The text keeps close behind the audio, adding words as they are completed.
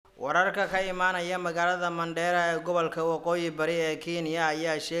wararka ka imaanaya magaalada Mandhera ee gobolka Waqooyi Bari ee Kenya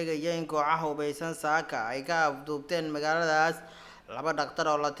ayaa sheegaya in kooxaha hubeysan saaka ay ka afduubteen magaaladaas laba dhaqtar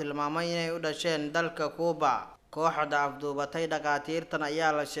oo la tilmaamay inay u dhasheen dalka Cuba. Kooxda afduubatay dhakhaatiirtan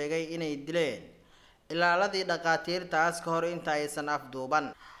ayaa la sheegay inay dileen ilaaladii dhakhaatiirtaas ka hor inta aysan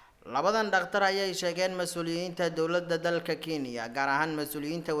afduuban. Labadan dhaqtar ayay sheegeen mas'uuliyiinta dawladda dalka Kenya, gaar ahaan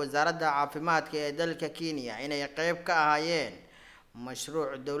mas'uuliyiinta wasaaradda caafimaadka ee dalka Kenya, inay qayb ka ahaayeen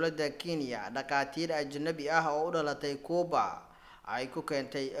mashruuc dawladda Kenya dhakhaatiir ajnabi ah oo u dhalatay Cuba ay ku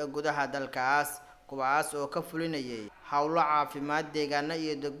keentay gudaha dalkaas, kuwaas oo ka fulinayay hawlo caafimaad deegaano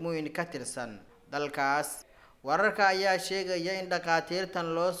iyo degmooyin ka tirsan dalkaas. Wararka ayaa sheegaya in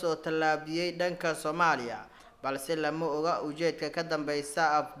dhakhaatiirtan loo soo tallaabiyay dhanka Soomaaliya, balse lama oga ujeedka ka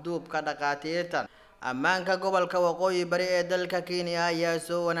dambaysa afduubka dhakhaatiirtan. Ammaanka gobolka Waqooyi Bari ee dalka Kenya ayaa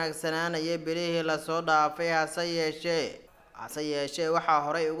soo wanaagsanaanayay bilihii la soo dhaafay, hase yeeshee waxaa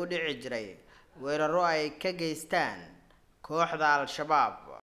horey ugu dhici jiray weeraro ay ka geystaan kooxda Al-Shabaab.